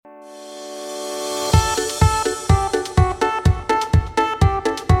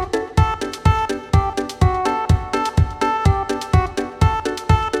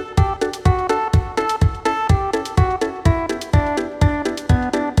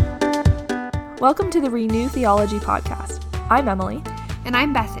Welcome to the Renew Theology Podcast. I'm Emily. And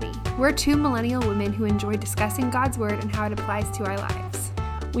I'm Bethany. We're two millennial women who enjoy discussing God's Word and how it applies to our lives.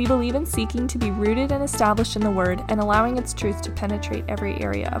 We believe in seeking to be rooted and established in the Word and allowing its truth to penetrate every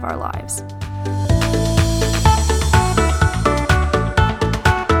area of our lives.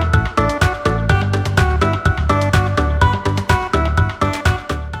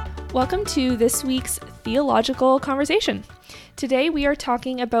 Welcome to this week's theological conversation. Today we are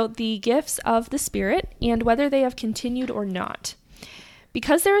talking about the gifts of the Spirit and whether they have continued or not.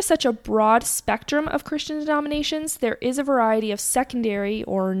 Because there is such a broad spectrum of Christian denominations, there is a variety of secondary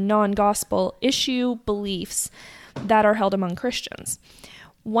or non-gospel issue beliefs that are held among Christians.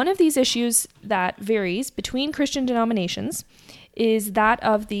 One of these issues that varies between Christian denominations is that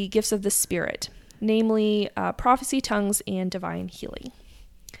of the gifts of the Spirit, namely prophecy, tongues, and divine healing.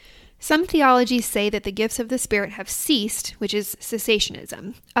 Some theologies say that the gifts of the Spirit have ceased, which is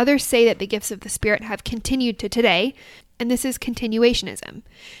cessationism. Others say that the gifts of the Spirit have continued to today, and this is continuationism.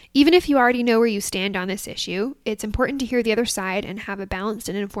 Even if you already know where you stand on this issue, it's important to hear the other side and have a balanced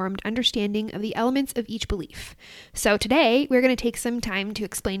and informed understanding of the elements of each belief. So today, we're going to take some time to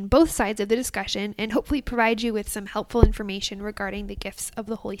explain both sides of the discussion and hopefully provide you with some helpful information regarding the gifts of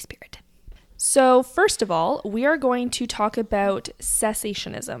the Holy Spirit. So first of all, we are going to talk about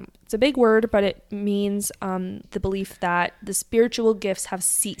cessationism. It's a big word, but it means the belief that the spiritual gifts have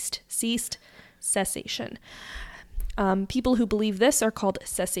ceased, cessation. People who believe this are called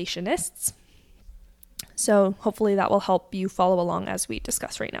cessationists. So hopefully that will help you follow along as we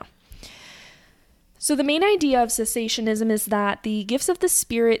discuss right now. So the main idea of cessationism is that the gifts of the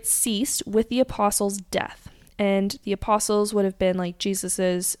Spirit ceased with the apostles' death. And the apostles would have been like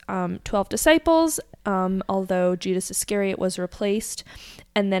Jesus's 12 disciples, although Judas Iscariot was replaced.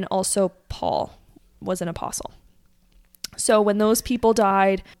 And then also Paul was an apostle. So when those people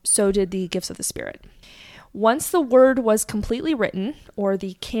died, so did the gifts of the Spirit. Once the word was completely written, or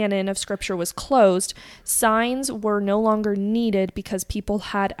the canon of Scripture was closed, signs were no longer needed because people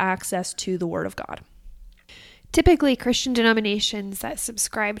had access to the Word of God. Typically, Christian denominations that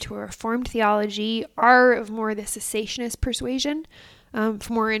subscribe to a Reformed theology are of more the cessationist persuasion. For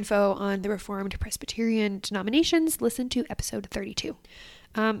more info on the Reformed Presbyterian denominations, listen to episode 32.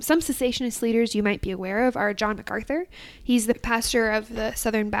 Some cessationist leaders you might be aware of are John MacArthur. He's the pastor of the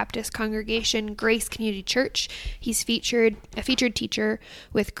Southern Baptist congregation Grace Community Church. He's a featured teacher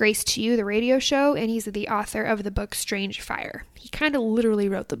with Grace to You, the radio show, and he's the author of the book Strange Fire. He kind of literally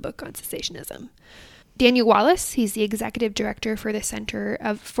wrote the book on cessationism. Daniel Wallace, he's the executive director for the Center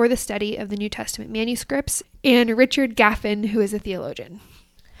for the Study of the New Testament Manuscripts, and Richard Gaffin, who is a theologian.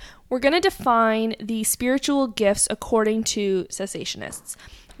 We're going to define the spiritual gifts according to cessationists.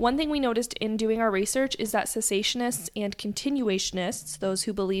 One thing we noticed in doing our research is that cessationists and continuationists, those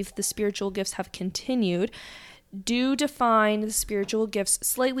who believe the spiritual gifts have continued, do define the spiritual gifts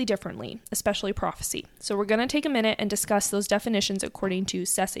slightly differently, especially prophecy. So we're going to take a minute and discuss those definitions according to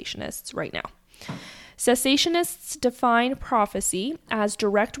cessationists right now. Cessationists define prophecy as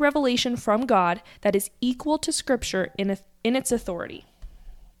direct revelation from God that is equal to Scripture in its authority.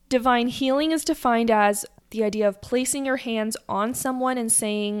 Divine healing is defined as the idea of placing your hands on someone and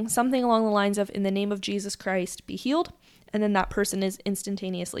saying something along the lines of, "In the name of Jesus Christ, be healed," and then that person is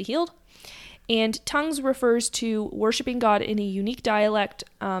instantaneously healed. And tongues refers to worshiping God in a unique dialect,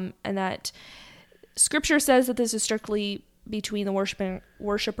 and that Scripture says that this is strictly between the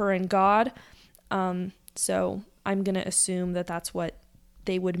worshiper and God. So I'm going to assume that that's what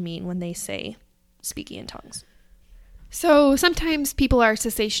they would mean when they say speaking in tongues. So sometimes people are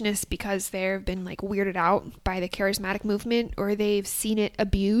cessationists because they've been weirded out by the charismatic movement, or they've seen it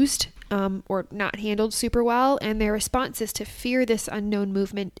abused or not handled super well, and their response is to fear this unknown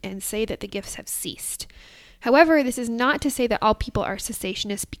movement and say that the gifts have ceased. However, this is not to say that all people are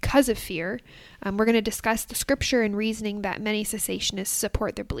cessationists because of fear. We're going to discuss the Scripture and reasoning that many cessationists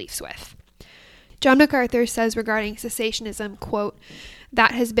support their beliefs with. John MacArthur says regarding cessationism, quote,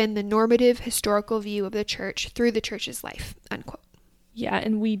 "That has been the normative historical view of the church through the church's life," unquote. Yeah,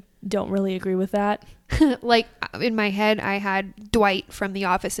 and we don't really agree with that. In my head, I had Dwight from The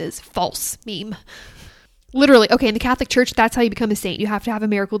Office's false meme. Literally, okay, in the Catholic Church, that's how you become a saint. You have to have a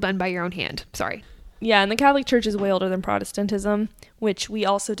miracle done by your own hand. Sorry. Yeah, and the Catholic Church is way older than Protestantism, which we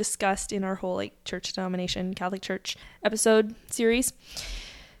also discussed in our whole church denomination, Catholic Church episode series.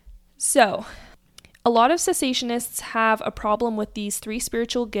 So, a lot of cessationists have a problem with these three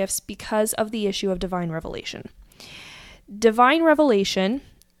spiritual gifts because of the issue of divine revelation. Divine revelation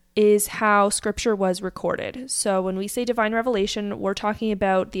is how scripture was recorded. So when we say divine revelation, we're talking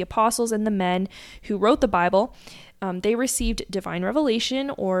about the apostles and the men who wrote the Bible. They received divine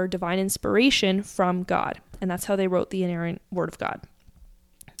revelation or divine inspiration from God, and that's how they wrote the inerrant Word of God.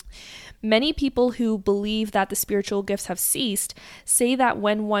 Many people who believe that the spiritual gifts have ceased say that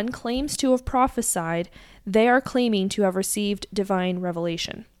when one claims to have prophesied, they are claiming to have received divine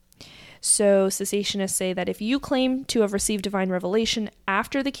revelation. So cessationists say that if you claim to have received divine revelation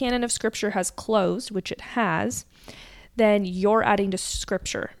after the canon of Scripture has closed, which it has, then you're adding to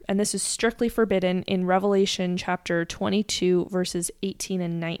Scripture. And this is strictly forbidden in Revelation chapter 22, verses 18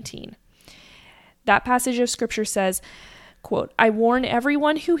 and 19. That passage of Scripture says, quote, "I warn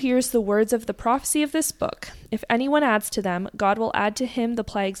everyone who hears the words of the prophecy of this book. If anyone adds to them, God will add to him the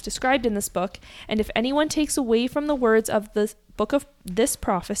plagues described in this book. And if anyone takes away from the words of the book of this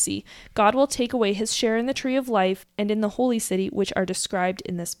prophecy, God will take away his share in the tree of life and in the holy city, which are described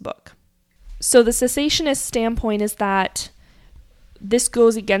in this book." So the cessationist standpoint is that this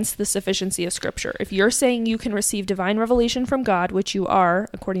goes against the sufficiency of Scripture. If you're saying you can receive divine revelation from God, which you are,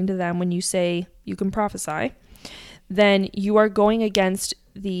 according to them, when you say you can prophesy, then you are going against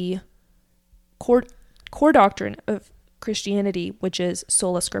the core doctrine of Christianity, which is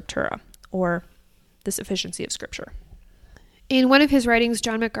sola scriptura, or the sufficiency of Scripture. In one of his writings,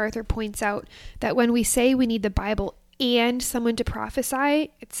 John MacArthur points out that when we say we need the Bible and someone to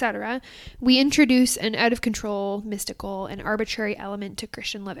prophesy, etc., we introduce an out-of-control, mystical, and arbitrary element to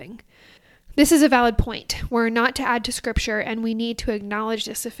Christian living. This is a valid point. We're not to add to Scripture, and we need to acknowledge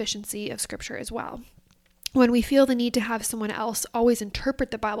the sufficiency of Scripture as well. When we feel the need to have someone else always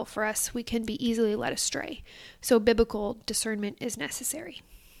interpret the Bible for us, we can be easily led astray. So biblical discernment is necessary.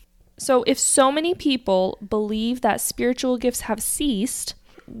 So if so many people believe that spiritual gifts have ceased,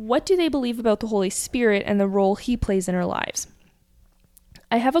 what do they believe about the Holy Spirit and the role he plays in our lives?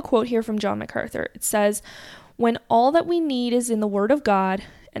 I have a quote here from John MacArthur. It says, "When all that we need is in the Word of God,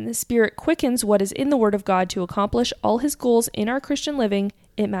 and the Spirit quickens what is in the Word of God to accomplish all his goals in our Christian living,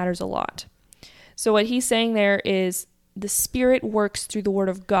 it matters a lot." So what he's saying there is the Spirit works through the Word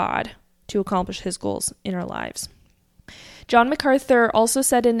of God to accomplish his goals in our lives. John MacArthur also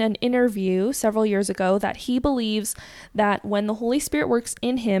said in an interview several years ago that he believes that when the Holy Spirit works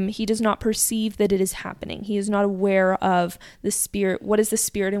in him, he does not perceive that it is happening. He is not aware of the Spirit, what is the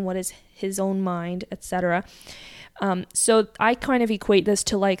Spirit and what is his own mind, etc. So I kind of equate this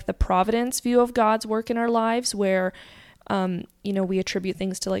to like the providence view of God's work in our lives, where we attribute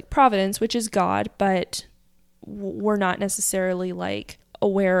things to like providence, which is God, but we're not necessarily like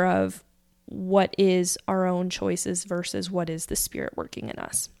aware of what is our own choices versus what is the Spirit working in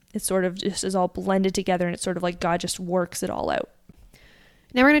us. It's sort of just is all blended together, and it's sort of like God just works it all out.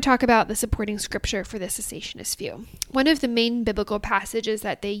 Now we're going to talk about the supporting Scripture for the cessationist view. One of the main biblical passages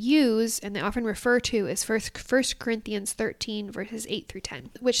that they use and they often refer to is 1 Corinthians 13, verses 8 through 10,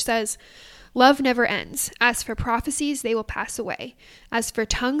 which says, "Love never ends. As for prophecies, they will pass away. As for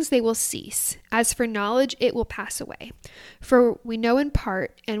tongues, they will cease. As for knowledge, it will pass away. For we know in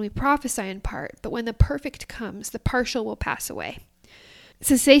part, and we prophesy in part, but when the perfect comes, the partial will pass away."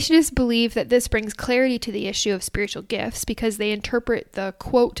 Cessationists believe that this brings clarity to the issue of spiritual gifts because they interpret the,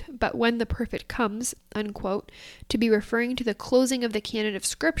 quote, "but when the perfect comes," unquote, to be referring to the closing of the canon of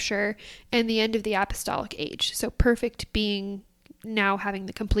Scripture and the end of the apostolic age. So perfect being now having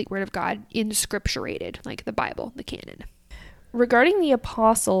the complete Word of God inscripturated, like the Bible, the canon. Regarding the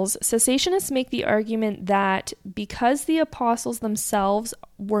apostles, cessationists make the argument that because the apostles themselves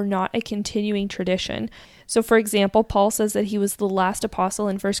were not a continuing tradition, so for example, Paul says that he was the last apostle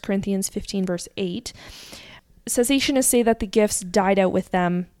in 1 Corinthians 15, verse 8, cessationists say that the gifts died out with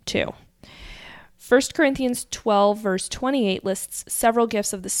them too. 1 Corinthians 12, verse 28 lists several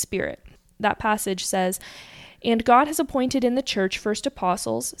gifts of the Spirit. That passage says, "And God has appointed in the church first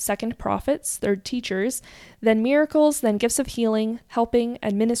apostles, second prophets, third teachers, then miracles, then gifts of healing, helping,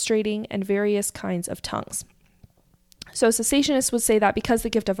 administrating, and various kinds of tongues." So cessationists would say that because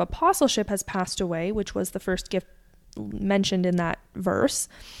the gift of apostleship has passed away, which was the first gift mentioned in that verse,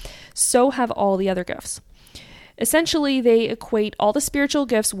 so have all the other gifts. Essentially, they equate all the spiritual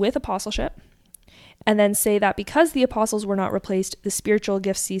gifts with apostleship, and then say that because the apostles were not replaced, the spiritual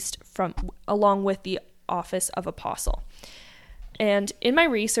gifts ceased along with the office of apostle. And in my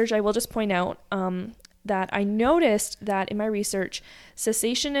research, I will just point out that I noticed that in my research,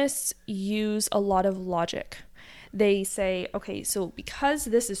 cessationists use a lot of logic. They say, okay, so because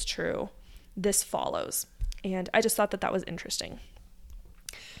this is true, this follows. And I just thought that was interesting.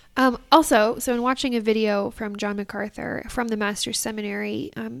 Also, so in watching a video from John MacArthur from the Master's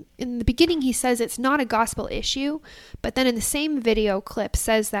Seminary, in the beginning he says it's not a gospel issue, but then in the same video clip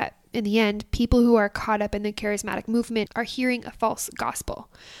says that in the end, people who are caught up in the charismatic movement are hearing a false gospel.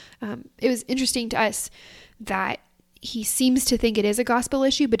 It was interesting to us that he seems to think it is a gospel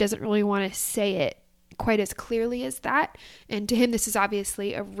issue, but doesn't really want to say it quite as clearly as that. And to him, this is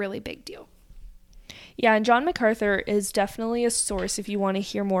obviously a really big deal. Yeah, and John MacArthur is definitely a source if you want to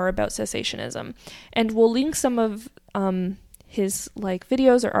hear more about cessationism. And we'll link some of his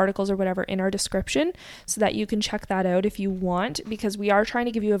videos or articles or whatever in our description so that you can check that out if you want, because we are trying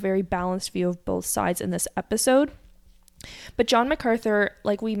to give you a very balanced view of both sides in this episode. But John MacArthur,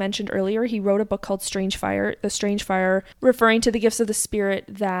 like we mentioned earlier, he wrote a book called Strange Fire, The Strange Fire, referring to the gifts of the Spirit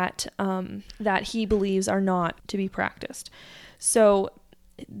that he believes are not to be practiced. So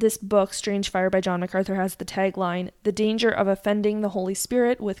this book, Strange Fire by John MacArthur, has the tagline, "The Danger of Offending the Holy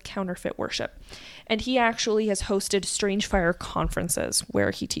Spirit with Counterfeit Worship." And he actually has hosted Strange Fire conferences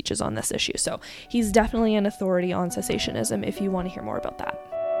where he teaches on this issue. So he's definitely an authority on cessationism if you want to hear more about that.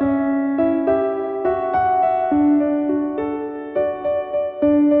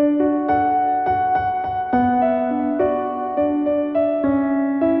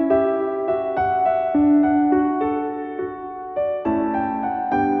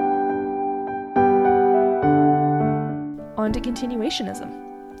 On to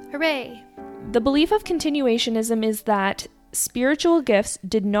continuationism. Hooray! The belief of continuationism is that spiritual gifts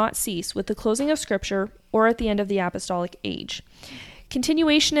did not cease with the closing of Scripture or at the end of the apostolic age.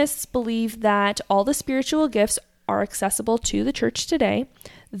 Continuationists believe that all the spiritual gifts are accessible to the church today,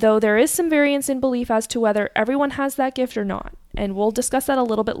 though there is some variance in belief as to whether everyone has that gift or not. And we'll discuss that a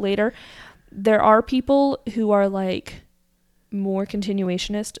little bit later. There are people who are more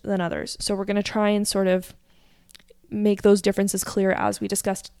continuationist than others. So we're going to try and sort of make those differences clear as we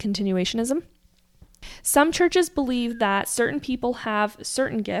discussed continuationism. Some churches believe that certain people have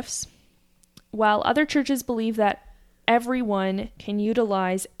certain gifts, while other churches believe that everyone can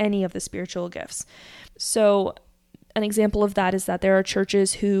utilize any of the spiritual gifts. So an example of that is that there are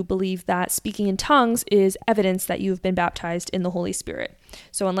churches who believe that speaking in tongues is evidence that you've been baptized in the Holy Spirit.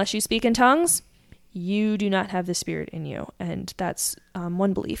 So unless you speak in tongues, you do not have the Spirit in you. And that's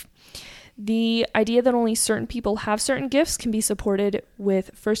one belief. The idea that only certain people have certain gifts can be supported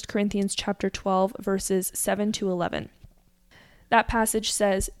with 1 Corinthians chapter 12, verses 7 to 11. That passage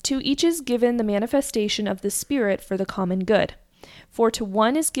says, "To each is given the manifestation of the Spirit for the common good. For to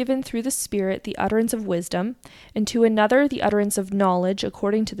one is given through the Spirit the utterance of wisdom, and to another the utterance of knowledge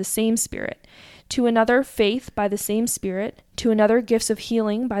according to the same Spirit, to another faith by the same Spirit, to another gifts of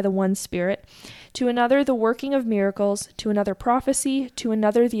healing by the one Spirit, to another the working of miracles, to another prophecy, to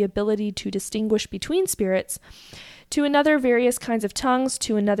another the ability to distinguish between spirits, to another various kinds of tongues,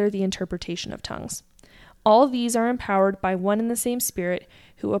 to another the interpretation of tongues. All these are empowered by one and the same Spirit,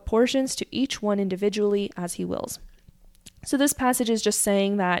 who apportions to each one individually as he wills." So this passage is just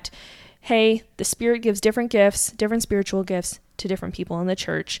saying that, hey, the Spirit gives different gifts, different spiritual gifts to different people in the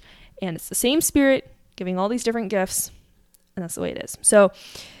church, and it's the same Spirit giving all these different gifts, and that's the way it is. So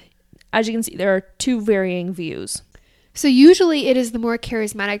as you can see, there are two varying views. So usually it is the more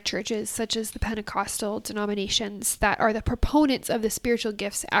charismatic churches, such as the Pentecostal denominations, that are the proponents of the spiritual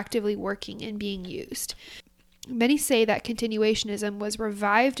gifts actively working and being used. Many say that continuationism was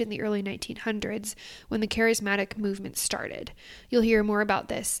revived in the early 1900s when the charismatic movement started. You'll hear more about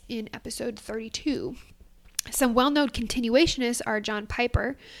this in episode 32. Some well-known continuationists are John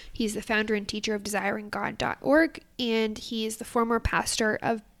Piper. He's the founder and teacher of DesiringGod.org, and he is the former pastor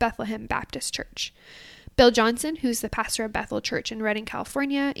of Bethlehem Baptist Church. Bill Johnson, who's the pastor of Bethel Church in Redding,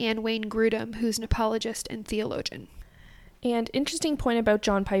 California, and Wayne Grudem, who's an apologist and theologian. And interesting point about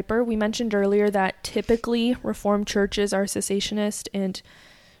John Piper, we mentioned earlier that typically Reformed churches are cessationist and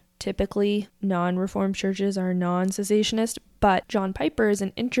typically non-Reformed churches are non-cessationist, but John Piper is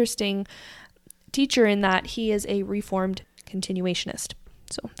an interesting teacher in that he is a Reformed continuationist.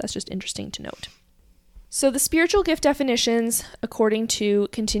 So that's just interesting to note. So the spiritual gift definitions, according to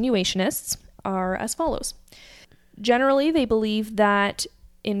continuationists, are as follows. Generally, they believe that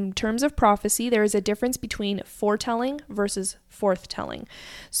in terms of prophecy, there is a difference between foretelling versus forthtelling.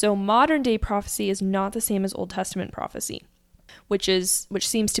 So modern day prophecy is not the same as Old Testament prophecy, which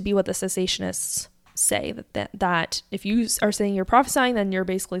seems to be what the cessationists say, that if you are saying you're prophesying, then you're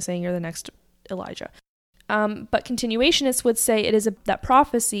basically saying you're the next Elijah. But continuationists would say that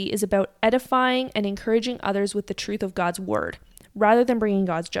prophecy is about edifying and encouraging others with the truth of God's word, rather than bringing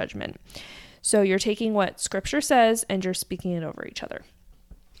God's judgment. So you're taking what Scripture says and you're speaking it over each other.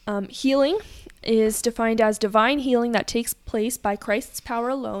 Healing is defined as divine healing that takes place by Christ's power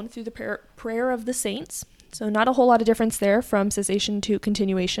alone through the prayer of the saints. So not a whole lot of difference there from cessation to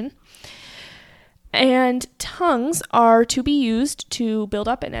continuation. And tongues are to be used to build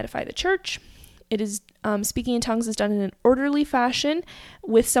up and edify the church. It is speaking in tongues is done in an orderly fashion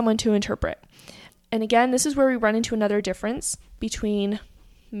with someone to interpret. And again, this is where we run into another difference between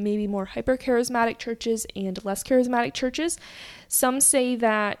maybe more hyper-charismatic churches and less charismatic churches. Some say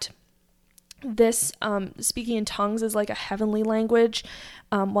that this speaking in tongues is like a heavenly language,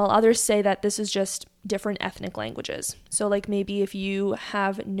 while others say that this is just different ethnic languages. So like maybe if you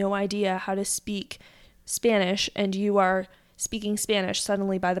have no idea how to speak Spanish and you are speaking Spanish,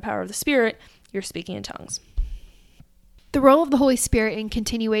 suddenly by the power of the Spirit, you're speaking in tongues. The role of the Holy Spirit in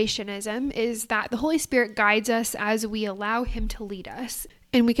continuationism is that the Holy Spirit guides us as we allow him to lead us,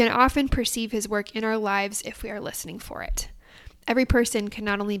 and we can often perceive his work in our lives if we are listening for it. Every person can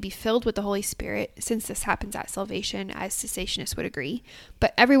not only be filled with the Holy Spirit, since this happens at salvation, as cessationists would agree,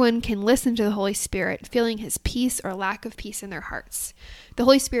 but everyone can listen to the Holy Spirit, feeling his peace or lack of peace in their hearts. The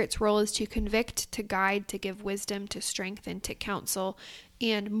Holy Spirit's role is to convict, to guide, to give wisdom, to strengthen, to counsel,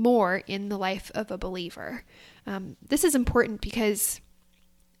 and more in the life of a believer. This is important because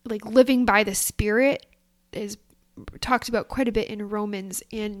like living by the Spirit is talked about quite a bit in Romans,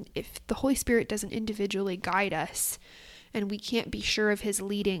 and if the Holy Spirit doesn't individually guide us and we can't be sure of his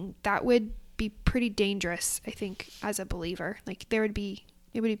leading, that would be pretty dangerous, I think, as a believer. Like it would be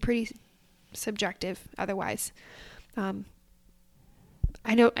pretty subjective otherwise.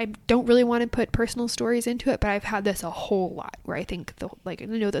 I don't really want to put personal stories into it, but I've had this a whole lot where I think I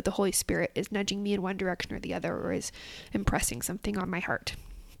know that the Holy Spirit is nudging me in one direction or the other, or is impressing something on my heart.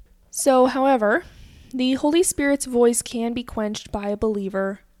 So, however, the Holy Spirit's voice can be quenched by a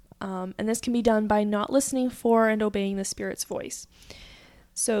believer, and this can be done by not listening for and obeying the Spirit's voice.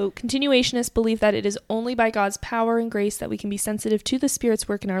 So continuationists believe that it is only by God's power and grace that we can be sensitive to the Spirit's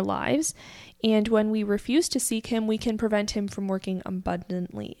work in our lives, and when we refuse to seek him, we can prevent him from working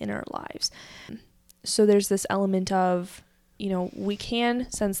abundantly in our lives. So there's this element of, we can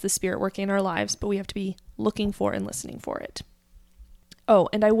sense the Spirit working in our lives, but we have to be looking for and listening for it. Oh,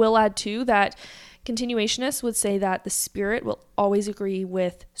 and I will add too that continuationists would say that the Spirit will always agree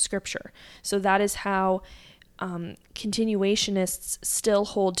with Scripture. So that is how continuationists still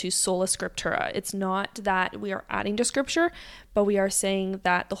hold to sola scriptura. It's not that we are adding to Scripture, but we are saying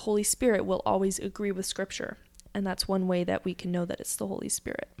that the Holy Spirit will always agree with Scripture. And that's one way that we can know that it's the Holy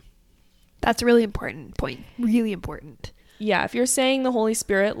Spirit. That's a really important point. Really important. Yeah, if you're saying the Holy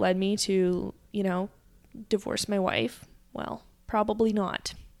Spirit led me to, divorce my wife, well, probably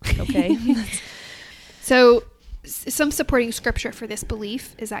not. Okay? So some supporting scripture for this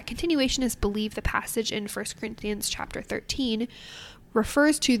belief is that continuationists believe the passage in 1 Corinthians chapter 13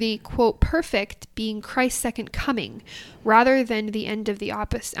 refers to the, quote, perfect being Christ's second coming, rather than the end of the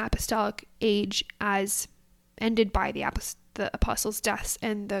apostolic age as ended by the apostles' deaths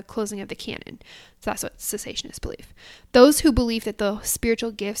and the closing of the canon. So that's what cessationists believe. Those who believe that the spiritual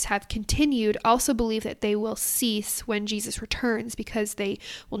gifts have continued also believe that they will cease when Jesus returns, because they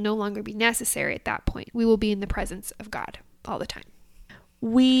will no longer be necessary at that point. We will be in the presence of God all the time.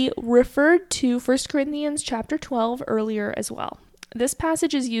 We referred to 1 Corinthians chapter 12 earlier as well. This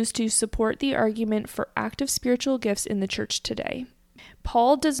passage is used to support the argument for active spiritual gifts in the church today.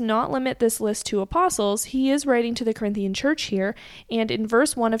 Paul does not limit this list to apostles. He is writing to the Corinthian church here, and in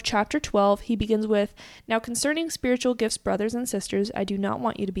verse 1 of chapter 12, he begins with, "Now concerning spiritual gifts, brothers and sisters, I do not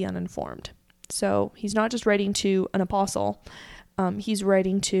want you to be uninformed." So he's not just writing to an apostle, he's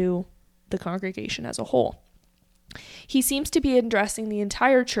writing to the congregation as a whole. He seems to be addressing the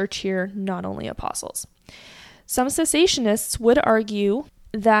entire church here, not only apostles. Some cessationists would argue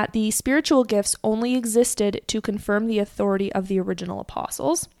that the spiritual gifts only existed to confirm the authority of the original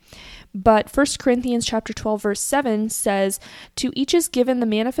apostles. But 1 Corinthians chapter 12 verse 7 says, "To each is given the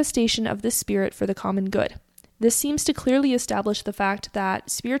manifestation of the Spirit for the common good." This seems to clearly establish the fact that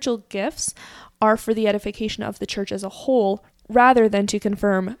spiritual gifts are for the edification of the church as a whole, rather than to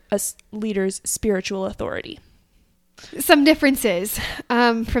confirm a leader's spiritual authority. Some differences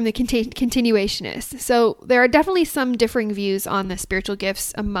from the continuationists. So there are definitely some differing views on the spiritual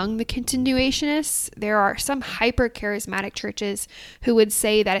gifts among the continuationists. There are some hyper-charismatic churches who would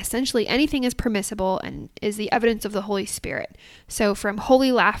say that essentially anything is permissible and is the evidence of the Holy Spirit. So from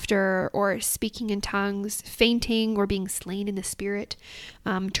holy laughter or speaking in tongues, fainting or being slain in the Spirit,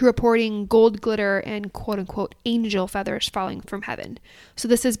 to reporting gold glitter and quote-unquote angel feathers falling from heaven. So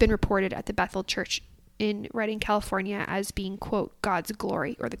this has been reported at the Bethel Church in Redding, California, as being, quote, God's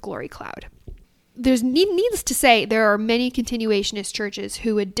glory or the glory cloud. there's needless to say, there are many continuationist churches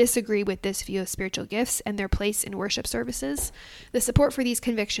who would disagree with this view of spiritual gifts and their place in worship services. The support for these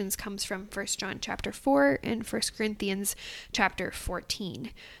convictions comes from 1 John chapter 4 and 1 Corinthians chapter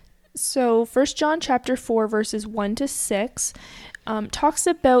 14. So 1 John chapter 4 verses 1 to 6 talks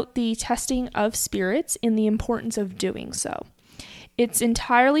about the testing of spirits and the importance of doing so. It's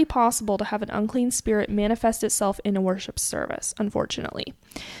entirely possible to have an unclean spirit manifest itself in a worship service, unfortunately.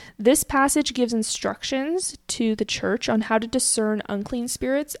 This passage gives instructions to the church on how to discern unclean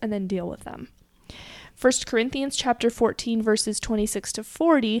spirits and then deal with them. 1 Corinthians chapter 14 verses 26 to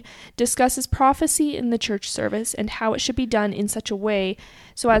 40 discusses prophecy in the church service and how it should be done in such a way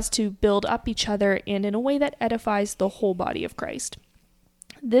so as to build up each other and in a way that edifies the whole body of Christ.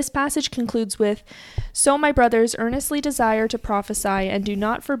 This passage concludes with, "So my brothers earnestly desire to prophesy and do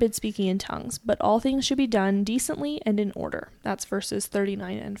not forbid speaking in tongues, but all things should be done decently and in order." That's verses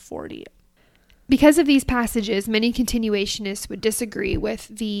 39 and 40. Because of these passages, many continuationists would disagree with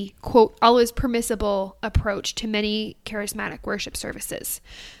the, quote, always permissible approach to many charismatic worship services.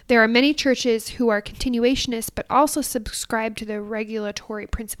 There are many churches who are continuationists, but also subscribe to the regulatory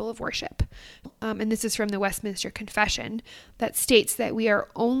principle of worship. And this is from the Westminster Confession that states that we are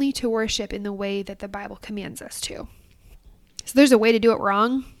only to worship in the way that the Bible commands us to. So there's a way to do it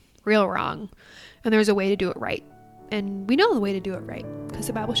wrong, real wrong, and there's a way to do it right. And we know the way to do it right because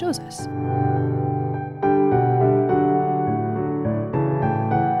the Bible shows us.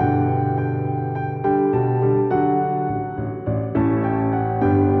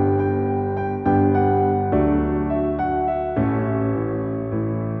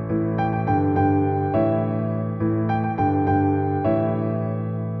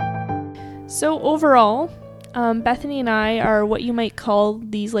 So overall, Bethany and I are what you might call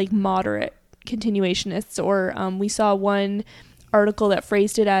these like moderate continuationists, or we saw one article that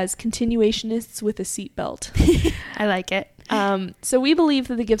phrased it as continuationists with a seatbelt. I like it. So we believe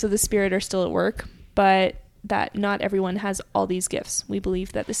that the gifts of the Spirit are still at work, but that not everyone has all these gifts. We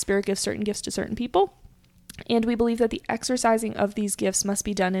believe that the Spirit gives certain gifts to certain people, and we believe that the exercising of these gifts must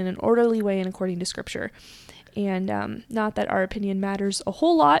be done in an orderly way and according to Scripture. And not that our opinion matters a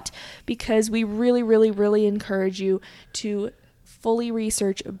whole lot, because we really, really, really encourage you to fully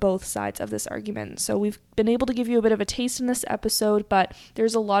research both sides of this argument. So we've been able to give you a bit of a taste in this episode, but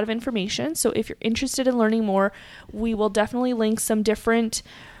there's a lot of information. So if you're interested in learning more, we will definitely link some different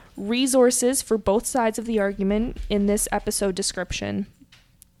resources for both sides of the argument in this episode description.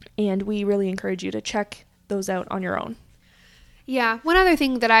 And we really encourage you to check those out on your own. Yeah, one other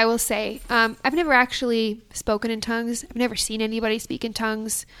thing that I will say, I've never actually spoken in tongues. I've never seen anybody speak in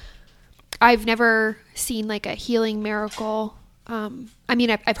tongues. I've never seen like a healing miracle.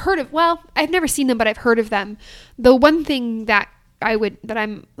 I've heard of, I've never seen them, but I've heard of them. The one thing that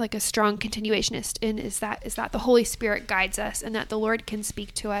I'm like a strong continuationist in is that the Holy Spirit guides us, and that the Lord can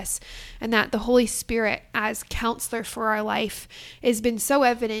speak to us, and that the Holy Spirit as counselor for our life has been so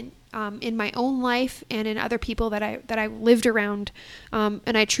evident in my own life and in other people that I lived around.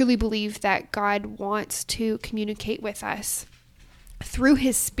 And I truly believe that God wants to communicate with us through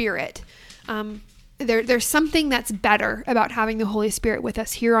His Spirit. There's something that's better about having the Holy Spirit with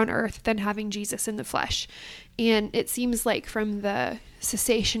us here on earth than having Jesus in the flesh. And it seems like from the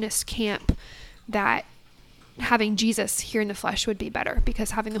cessationist camp that having Jesus here in the flesh would be better,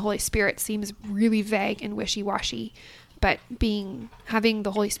 because having the Holy Spirit seems really vague and wishy-washy. But having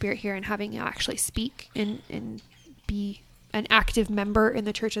the Holy Spirit here and having it actually speak and be an active member in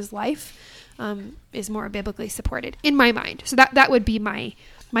the church's life is more biblically supported in my mind. So that would be my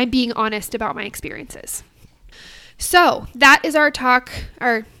being honest about my experiences. So that is our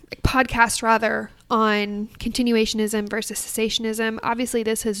podcast on continuationism versus cessationism. Obviously,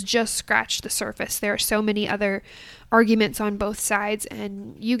 this has just scratched the surface. There are so many other arguments on both sides,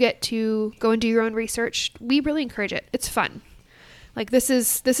 and you get to go and do your own research. We really encourage it. It's fun. Like this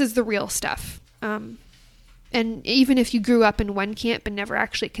is the real stuff. And even if you grew up in one camp and never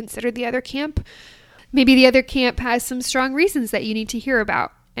actually considered the other camp, maybe the other camp has some strong reasons that you need to hear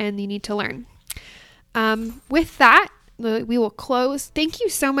about and you need to learn. With that, we will close. Thank you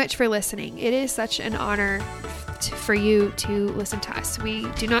so much for listening. It is such an honor for you to listen to us. We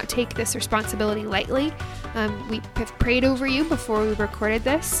do not take this responsibility lightly. We have prayed over you before we recorded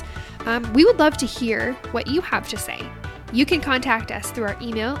this. We would love to hear what you have to say. You can contact us through our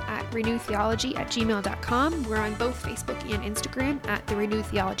email at renewtheology@gmail.com. We're on both Facebook and Instagram at the Renew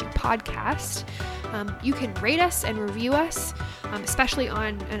Theology Podcast. You can rate us and review us, especially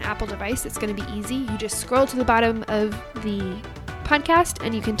on an Apple device. It's going to be easy. You just scroll to the bottom of the podcast,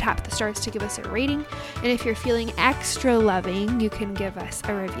 and you can tap the stars to give us a rating. And if you're feeling extra loving, you can give us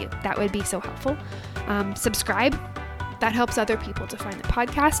a review. That would be so helpful. Subscribe. That helps other people to find the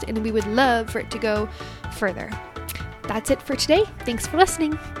podcast, and we would love for it to go further. That's it for today. Thanks for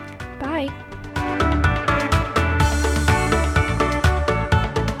listening. Bye.